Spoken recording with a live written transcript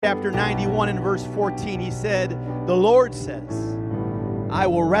Chapter 91 and verse 14, he said, "The Lord says, I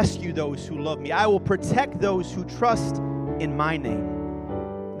will rescue those who love me. I will protect those who trust in my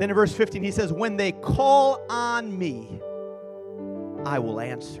name." Then in verse 15, he says, "When they call on me, I will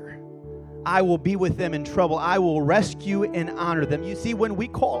answer. I will be with them in trouble. I will rescue and honor them." You see, when we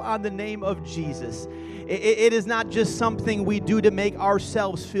call on the name of Jesus, it is not just something we do to make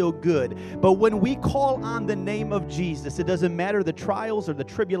ourselves feel good. But when we call on the name of Jesus, it doesn't matter the trials or the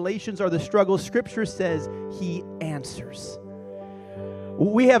tribulations or the struggles. Scripture says he answers.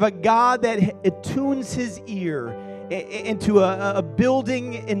 We have a God that attunes his ear into a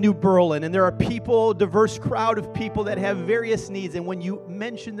building in New Berlin, and there are people, diverse crowd of people that have various needs, and when you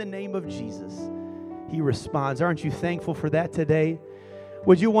mention the name of Jesus, he responds. Aren't you thankful for that today?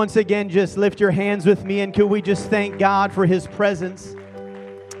 Would you once again just lift your hands with me, and could we just thank God for his presence?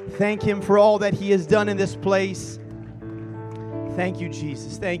 Thank him for all that he has done in this place. Thank you,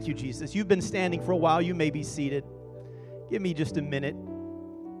 Jesus. Thank you, Jesus. You've been standing for a while. You may be seated. Give me just a minute.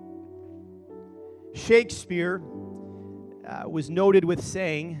 Shakespeare was noted with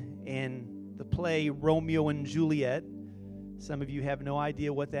saying in the play Romeo and Juliet. Some of you have no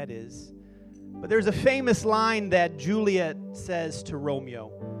idea what that is. But there's a famous line that Juliet says to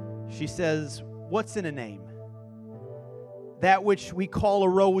Romeo. She says, "What's in a name? That which we call a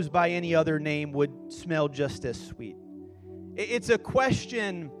rose by any other name would smell just as sweet." It's a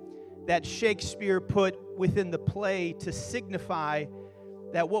question that Shakespeare put within the play to signify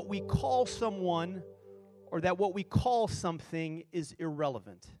that what we call someone or that what we call something is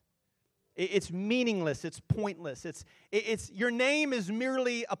irrelevant. It's meaningless. It's pointless. It's your name is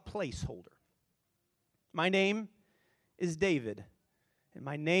merely a placeholder. My name is David, and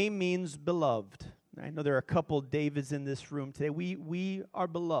my name means beloved. I know there are a couple Davids in this room today. We are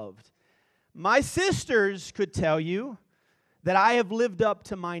beloved. My sisters could tell you that I have lived up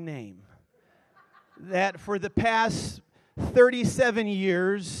to my name. That for the past 37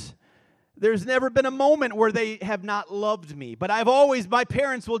 years, there's never been a moment where they have not loved me. But my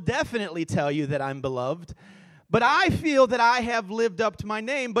parents will definitely tell you that I'm beloved. But I feel that I have lived up to my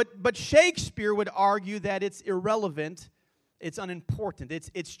name. But Shakespeare would argue that it's irrelevant, it's unimportant,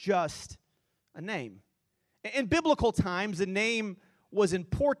 it's just a name. In biblical times, a name was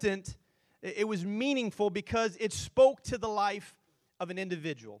important, it was meaningful because it spoke to the life of an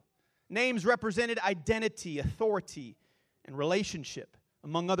individual. Names represented identity, authority, and relationship,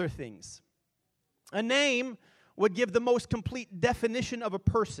 among other things. A name would give the most complete definition of a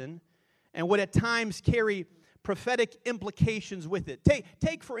person and would at times carry prophetic implications with it.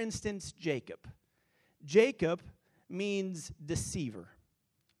 Take for instance, Jacob. Jacob means deceiver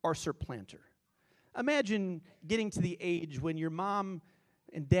or supplanter. Imagine getting to the age when your mom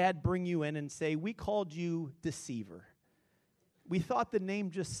and dad bring you in and say, "We called you deceiver. We thought the name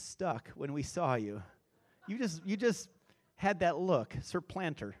just stuck when we saw you. You just had that look,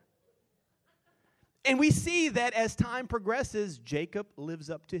 supplanter." And we see that as time progresses, Jacob lives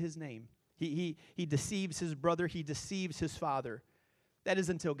up to his name. He deceives his brother. He deceives his father. That is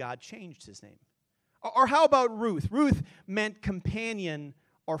until God changed his name. Or how about Ruth? Ruth meant companion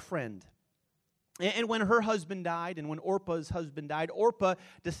or friend. And when her husband died, and when Orpah's husband died, Orpah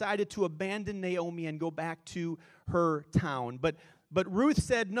decided to abandon Naomi and go back to her town. But Ruth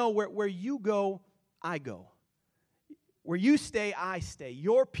said, "No, where you go, I go. Where you stay, I stay.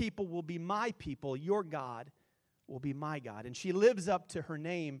 Your people will be my people. Your God will be my God." And she lives up to her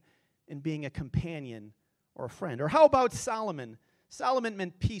name in being a companion or a friend. Or how about Solomon? Solomon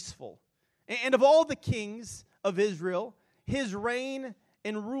meant peaceful. And of all the kings of Israel, his reign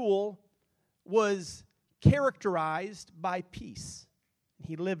and rule was characterized by peace.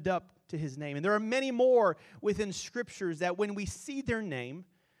 He lived up to his name. And there are many more within scriptures that when we see their name,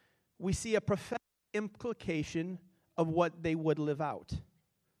 we see a prophetic implication of what they would live out.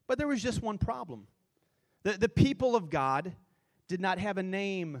 But there was just one problem. The people of God did not have a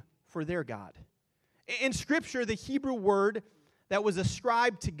name for their God. In Scripture, the Hebrew word that was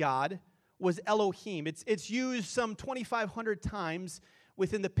ascribed to God was Elohim. It's used some 2,500 times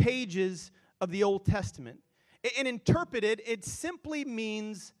within the pages of the Old Testament. And interpreted, it simply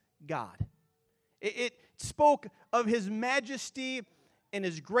means God. It spoke of his majesty and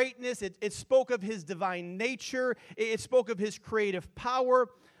his greatness. It spoke of his divine nature. It spoke of his creative power.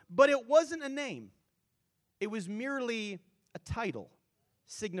 But it wasn't a name. It was merely a title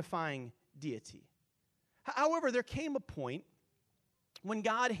signifying deity. However, there came a point when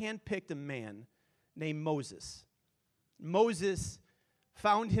God handpicked a man named Moses. Moses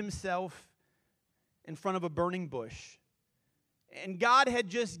found himself in front of a burning bush. And God had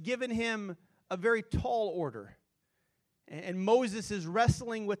just given him a very tall order. And Moses is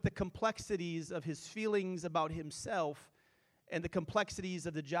wrestling with the complexities of his feelings about himself and the complexities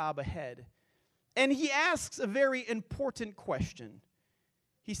of the job ahead. And he asks a very important question.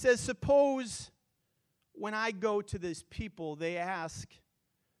 He says, suppose when I go to this people, they ask,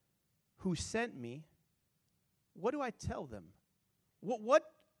 who sent me? What do I tell them?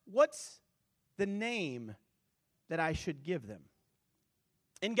 What's the name that I should give them?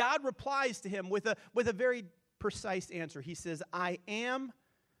 And God replies to him with a very precise answer. He says, I am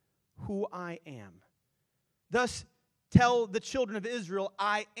who I am. Thus, tell the children of Israel,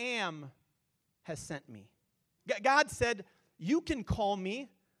 I am has sent me. God said, you can call me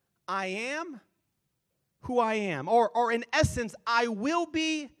I am who I am. Or in essence, I will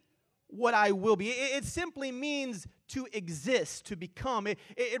be what I will be. It simply means to exist, to become.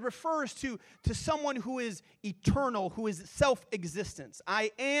 It refers to someone who is eternal, who is self-existence.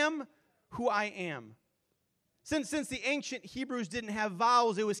 I am who I am. Since the ancient Hebrews didn't have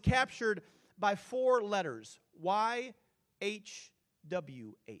vowels, it was captured by 4 letters. Y, H,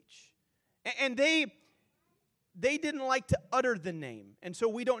 W, H. And they didn't like to utter the name. And so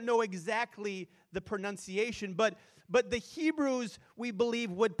we don't know exactly the pronunciation. But the Hebrews, we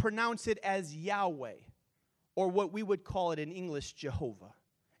believe, would pronounce it as Yahweh, or what we would call it in English, Jehovah.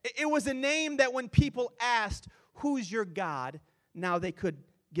 It was a name that when people asked, who's your God, now they could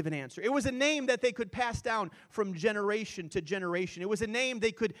give an answer. It was a name that they could pass down from generation to generation. It was a name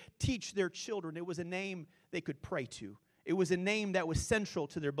they could teach their children. It was a name they could pray to. It was a name that was central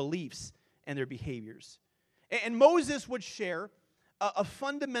to their beliefs and their behaviors. And Moses would share a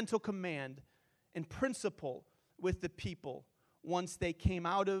fundamental command and principle with the people once they came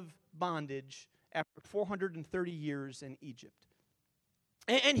out of bondage after 430 years in Egypt.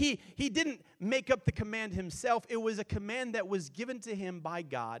 And he didn't make up the command himself. It was a command that was given to him by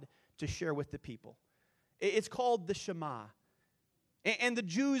God to share with the people. It's called the Shema. And the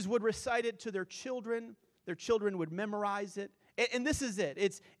Jews would recite it to their children. Their children would memorize it. And this is it.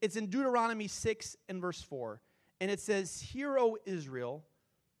 It's in Deuteronomy 6 and verse 4. And it says, Hear, O Israel,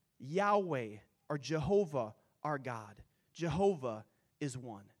 Yahweh, or Jehovah, our God. Jehovah is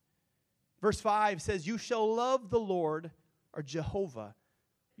one. Verse 5 says, You shall love the Lord, or Jehovah,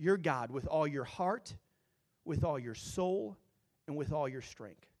 your God, with all your heart, with all your soul, and with all your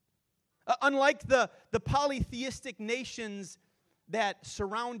strength. Unlike the polytheistic nations that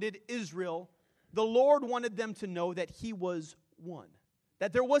surrounded Israel, the Lord wanted them to know that He was one.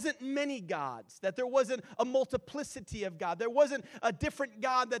 That there wasn't many gods, that there wasn't a multiplicity of God, there wasn't a different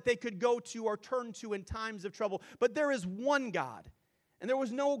God that they could go to or turn to in times of trouble, but there is one God. And there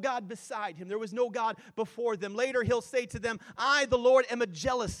was no God beside him. There was no God before them. Later he'll say to them, I, the Lord, am a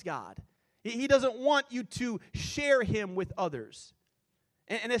jealous God. He doesn't want you to share him with others.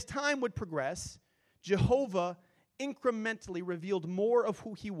 And as time would progress, Jehovah incrementally revealed more of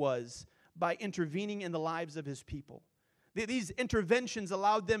who he was by intervening in the lives of his people. These interventions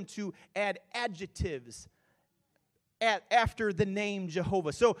allowed them to add adjectives after the name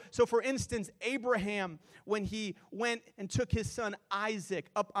Jehovah. So for instance, Abraham, when he went and took his son Isaac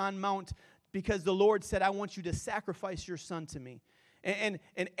up on Mount, because the Lord said, I want you to sacrifice your son to me. And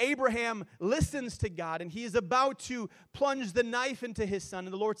Abraham listens to God, and he is about to plunge the knife into his son.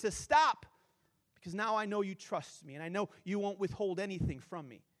 And the Lord says, stop, because now I know you trust me, and I know you won't withhold anything from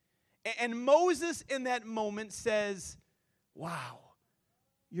me. And Moses in that moment says, wow,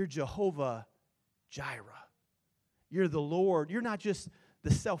 you're Jehovah Jireh. You're the Lord. You're not just the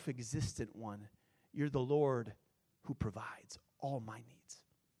self-existent one. You're the Lord who provides all my needs.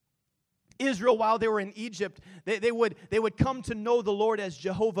 Israel, while they were in Egypt, they would come to know the Lord as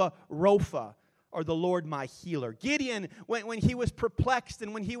Jehovah Rapha, or the Lord my healer. Gideon, when he was perplexed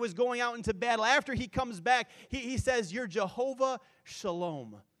and when he was going out into battle, after he comes back, he says, you're Jehovah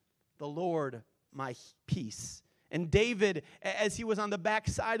Shalom, the Lord my peace. And David, as he was on the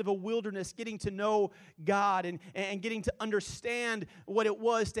backside of a wilderness, getting to know God and getting to understand what it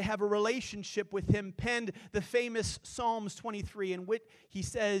was to have a relationship with him, penned the famous Psalms 23, in which he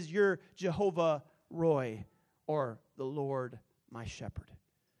says, you're Jehovah Roy, or the Lord my shepherd.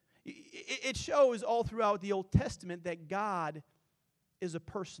 It shows all throughout the Old Testament that God is a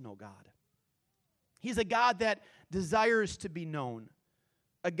personal God. He's a God that desires to be known,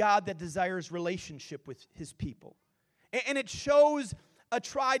 a God that desires relationship with his people. And it shows a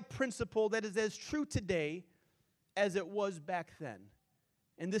tried principle that is as true today as it was back then.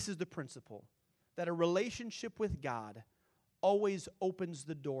 And this is the principle, that a relationship with God always opens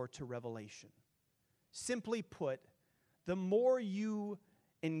the door to revelation. Simply put, the more you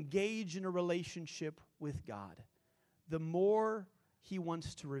engage in a relationship with God, the more he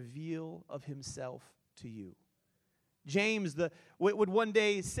wants to reveal of himself to you. James would one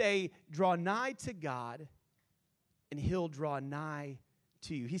day say, draw nigh to God, and he'll draw nigh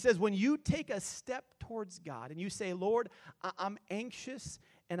to you. He says, when you take a step towards God and you say, Lord, I'm anxious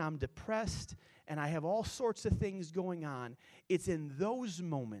and I'm depressed and I have all sorts of things going on, it's in those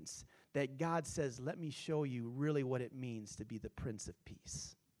moments that God says, let me show you really what it means to be the Prince of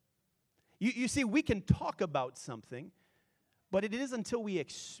Peace. You see, we can talk about something, but it is until we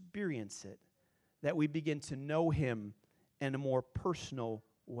experience it that we begin to know him in a more personal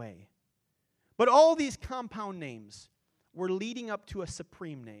way. But all these compound names were leading up to a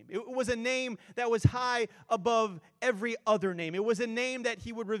supreme name. It was a name that was high above every other name. It was a name that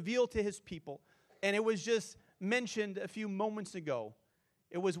he would reveal to his people. And it was just mentioned a few moments ago.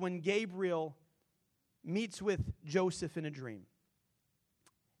 It was when Gabriel meets with Joseph in a dream.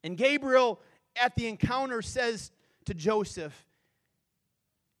 And Gabriel, at the encounter, says to Joseph,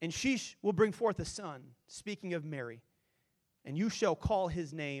 and she will bring forth a son, speaking of Mary, and you shall call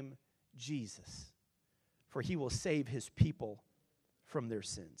his name Jesus, for he will save his people from their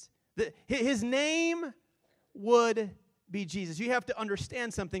sins. His name would be Jesus. You have to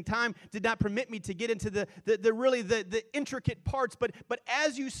understand something. Time did not permit me to get into the intricate parts, but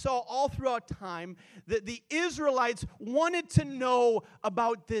as you saw all throughout time, the Israelites wanted to know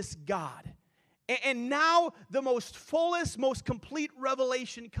about this God. And now the most fullest, most complete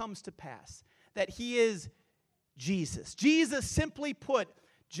revelation comes to pass, that he is Jesus. Jesus, simply put,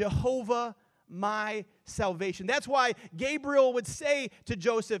 Jehovah, my salvation. That's why Gabriel would say to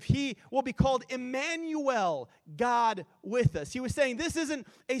Joseph, he will be called Emmanuel, God with us. He was saying this isn't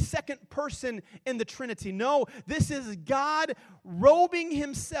a second person in the Trinity. No, this is God robing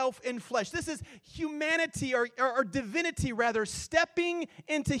himself in flesh. This is humanity, or divinity rather, stepping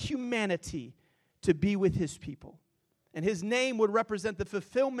into humanity to be with his people. And his name would represent the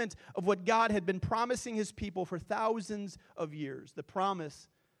fulfillment of what God had been promising his people for thousands of years, the promise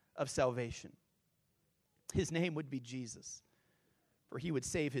of salvation. His name would be Jesus, for he would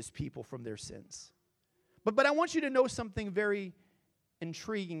save his people from their sins. But I want you to know something very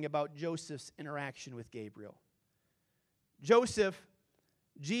intriguing about Joseph's interaction with Gabriel. Joseph,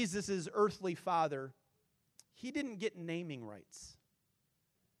 Jesus' earthly father, he didn't get naming rights.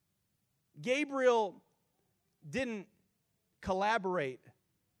 Gabriel didn't collaborate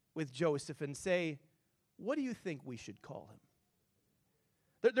with Joseph and say, what do you think we should call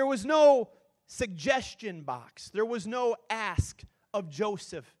him? There was no suggestion box. There was no ask of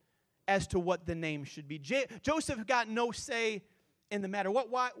Joseph as to what the name should be. Joseph got no say in the matter.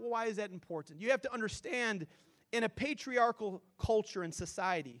 Why is that important? You have to understand, in a patriarchal culture and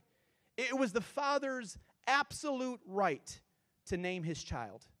society, it was the father's absolute right to name his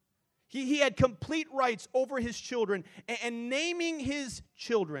child. He had complete rights over his children, and naming his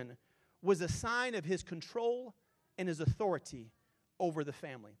children was a sign of his control and his authority over the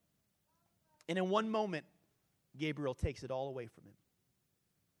family. And in one moment, Gabriel takes it all away from him.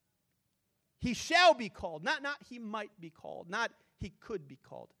 He shall be called, not he might be called, not he could be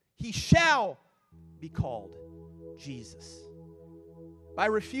called. He shall be called Jesus. By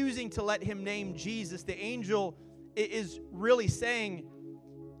refusing to let him name Jesus, the angel is really saying,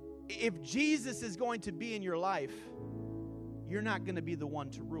 if Jesus is going to be in your life, you're not going to be the one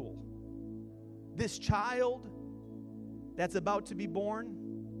to rule. This child that's about to be born,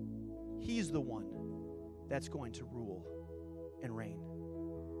 he's the one that's going to rule and reign.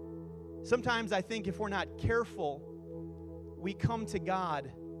 Sometimes I think if we're not careful, we come to God,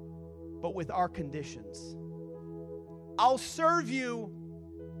 but with our conditions. I'll serve you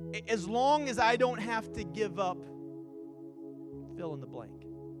as long as I don't have to give up fill in the blank.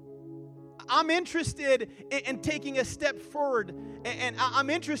 I'm interested in taking a step forward, and I'm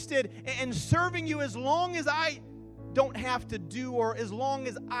interested in serving you as long as I don't have to do, or as long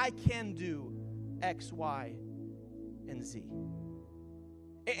as I can do X, Y, and Z.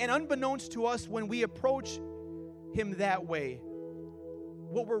 And unbeknownst to us, when we approach him that way,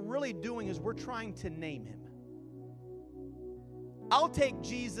 what we're really doing is we're trying to name him. I'll take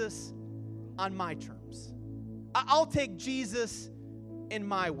Jesus on my terms. I'll take Jesus in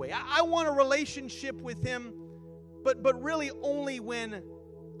my way. I want a relationship with him, but really only when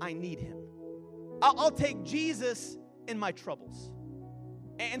I need him. I'll take Jesus in my troubles.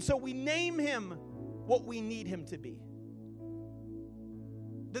 And so we name him what we need him to be.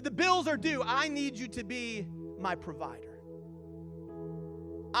 The bills are due. I need you to be my provider.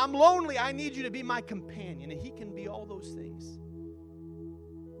 I'm lonely. I need you to be my companion. And he can be all those things.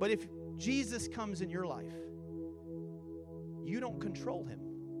 But if Jesus comes in your life, you don't control him.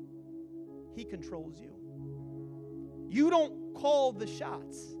 He controls you. You don't call the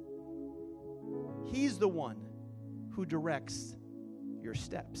shots. He's the one who directs your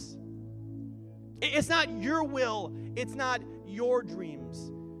steps. It's not your will. It's not your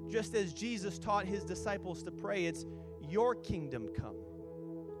dreams. Just as Jesus taught his disciples to pray, it's your kingdom come.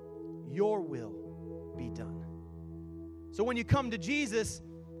 Your will be done. So when you come to Jesus,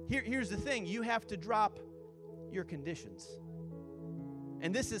 here's the thing. You have to drop your conditions.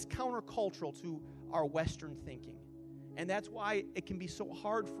 And this is countercultural to our Western thinking. And that's why it can be so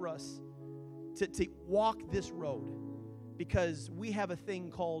hard for us to walk this road, because we have a thing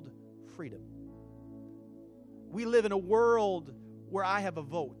called freedom. We live in a world where I have a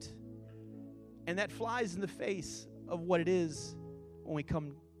vote, and that flies in the face of what it is when we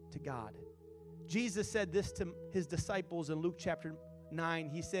come to God. Jesus said this to his disciples in Luke chapter 9.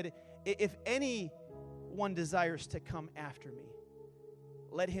 He said, if anyone desires to come after me,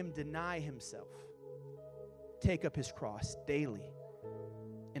 let him deny himself, take up his cross daily,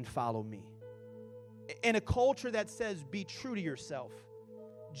 and follow me. In a culture that says, be true to yourself,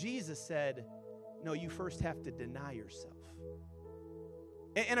 Jesus said, no, you first have to deny yourself.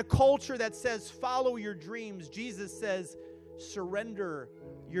 In a culture that says, follow your dreams, Jesus says, surrender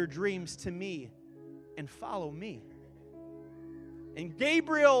your dreams to me and follow me. And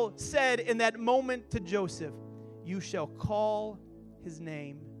Gabriel said in that moment to Joseph, you shall call his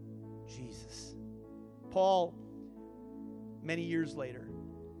name Jesus. Paul, many years later,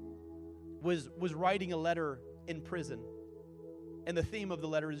 was writing a letter in prison, and the theme of the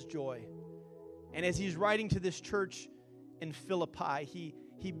letter is joy. And as he's writing to this church in Philippi,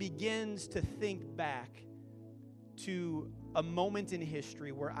 he begins to think back to a moment in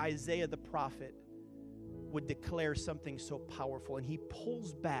history where Isaiah the prophet would declare something so powerful. And he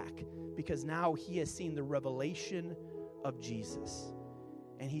pulls back because now he has seen the revelation of Jesus.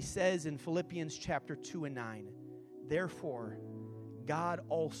 And he says in Philippians chapter 2 and 9, therefore, God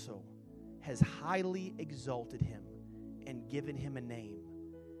also has highly exalted him and given him a name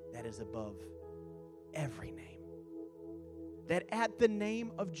that is above every name. That at the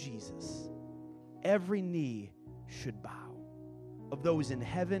name of Jesus, every knee should bow, of those in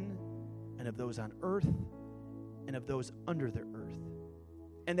heaven and of those on earth and of those under the earth,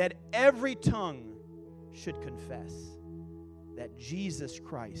 and that every tongue should confess that Jesus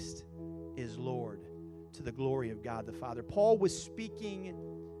Christ is Lord, to the glory of God the Father. Paul was speaking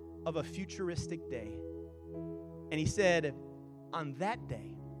of a futuristic day, and he said, on that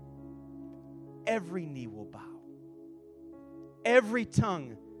day, every knee will bow. Every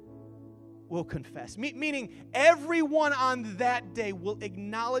tongue will confess. Meaning, everyone on that day will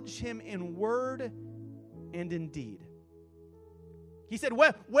acknowledge him in word and in deed. He said,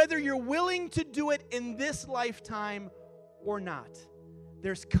 whether you're willing to do it in this lifetime or not,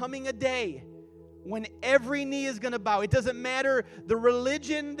 there's coming a day when every knee is going to bow. It doesn't matter the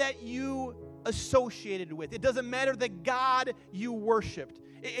religion that you associated with. It doesn't matter the God you worshiped.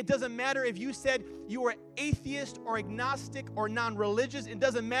 It doesn't matter if you said you were atheist or agnostic or non-religious. It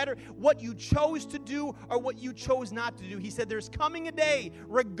doesn't matter what you chose to do or what you chose not to do. He said there's coming a day,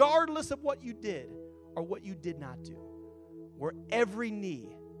 regardless of what you did or what you did not do, where every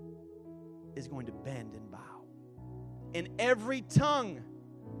knee is going to bend and bow. And every tongue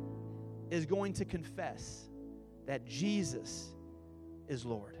is going to confess that Jesus is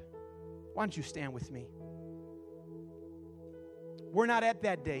Lord. Why don't you stand with me? We're not at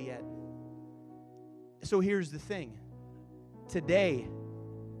that day yet. So here's the thing. Today,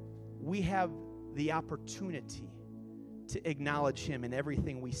 we have the opportunity to acknowledge him in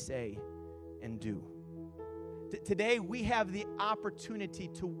everything we say and do. Today, we have the opportunity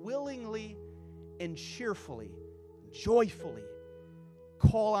to willingly and cheerfully, joyfully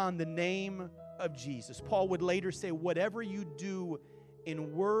call on the name of Jesus. Paul would later say, whatever you do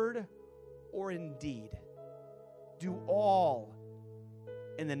in word or in deed, do all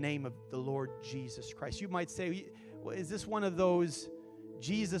in the name of the Lord Jesus Christ. You might say, well, is this one of those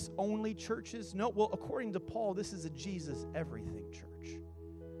Jesus-only churches? No, well, according to Paul, this is a Jesus-everything church.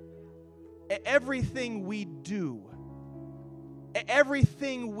 Everything we do,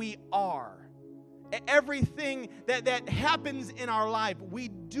 everything we are, everything that happens in our life, we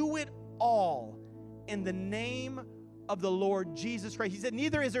do it all in the name of the Lord Jesus Christ. He said,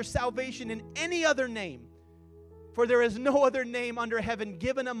 neither is there salvation in any other name, for there is no other name under heaven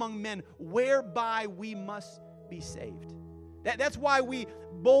given among men whereby we must be saved. That's why we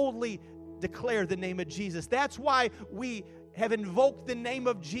boldly declare the name of Jesus. That's why we have invoked the name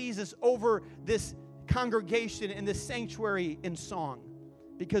of Jesus over this congregation in this sanctuary in song,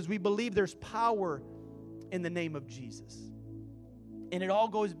 because we believe there's power in the name of Jesus. And it all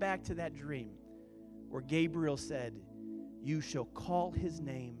goes back to that dream where Gabriel said, you shall call his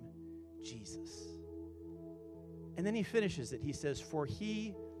name Jesus. And then he finishes it. He says, for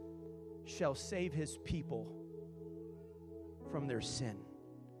he shall save his people from their sin.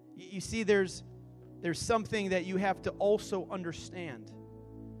 You see, there's something that you have to also understand,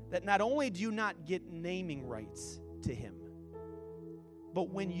 that not only do you not get naming rights to him, but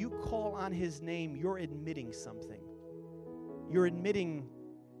when you call on his name, you're admitting something. You're admitting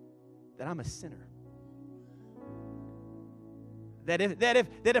that I'm a sinner. That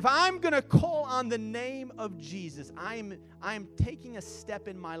if I'm going to call on the name of Jesus, I'm taking a step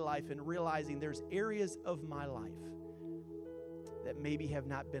in my life and realizing there's areas of my life that maybe have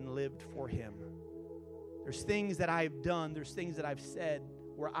not been lived for him. There's things that I've done, there's things that I've said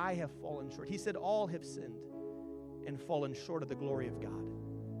where I have fallen short. He said all have sinned and fallen short of the glory of God.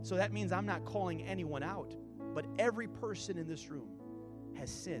 So that means I'm not calling anyone out, but every person in this room has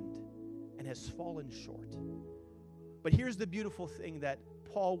sinned and has fallen short. But here's the beautiful thing that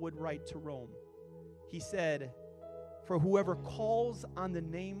Paul would write to Rome. He said, for whoever calls on the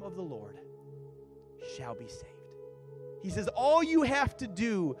name of the Lord shall be saved. He says all you have to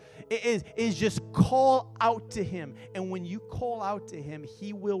do is just call out to him. And when you call out to him,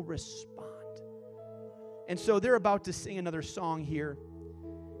 he will respond. And so they're about to sing another song here.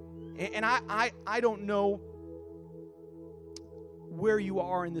 And I don't know where you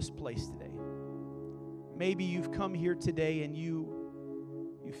are in this place today. Maybe you've come here today and you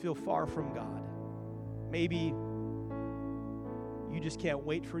feel far from God. Maybe you just can't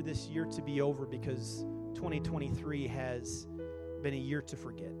wait for this year to be over because 2023 has been a year to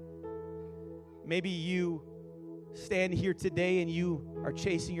forget. Maybe you stand here today and you are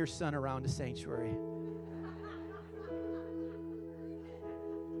chasing your son around a sanctuary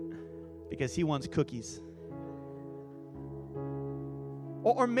because he wants cookies.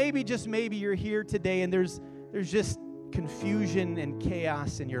 Or maybe, just maybe, you're here today and there's just confusion and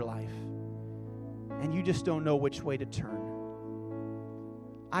chaos in your life, and you just don't know which way to turn.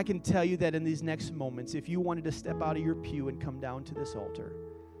 I can tell you that in these next moments, if you wanted to step out of your pew and come down to this altar,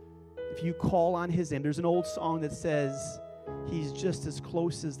 if you call on his name, there's an old song that says, he's just as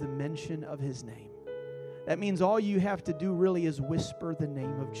close as the mention of his name. That means all you have to do really is whisper the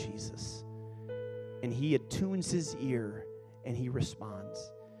name of Jesus, and he attunes his ear and he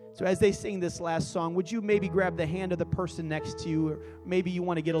responds. So as they sing this last song, would you maybe grab the hand of the person next to you, or maybe you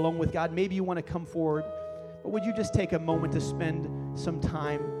want to get along with God, maybe you want to come forward, but would you just take a moment to spend some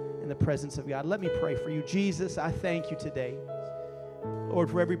time in the presence of God? Let me pray for you. Jesus, I thank you today, Lord,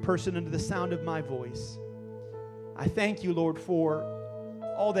 for every person under the sound of my voice. I thank you, Lord, for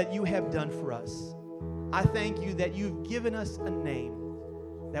all that you have done for us. I thank you that you've given us a name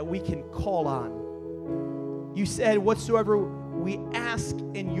that we can call on. You said, whatsoever we ask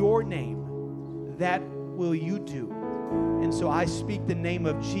in your name, that will you do. And so I speak the name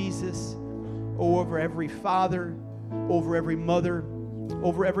of Jesus over every father, over every mother,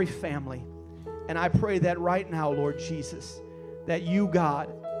 over every family. And I pray that right now, Lord Jesus, that you, God,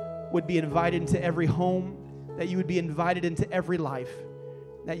 would be invited into every home, that you would be invited into every life,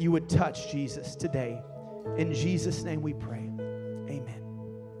 that you would touch, Jesus, today. In Jesus' name we pray. Amen.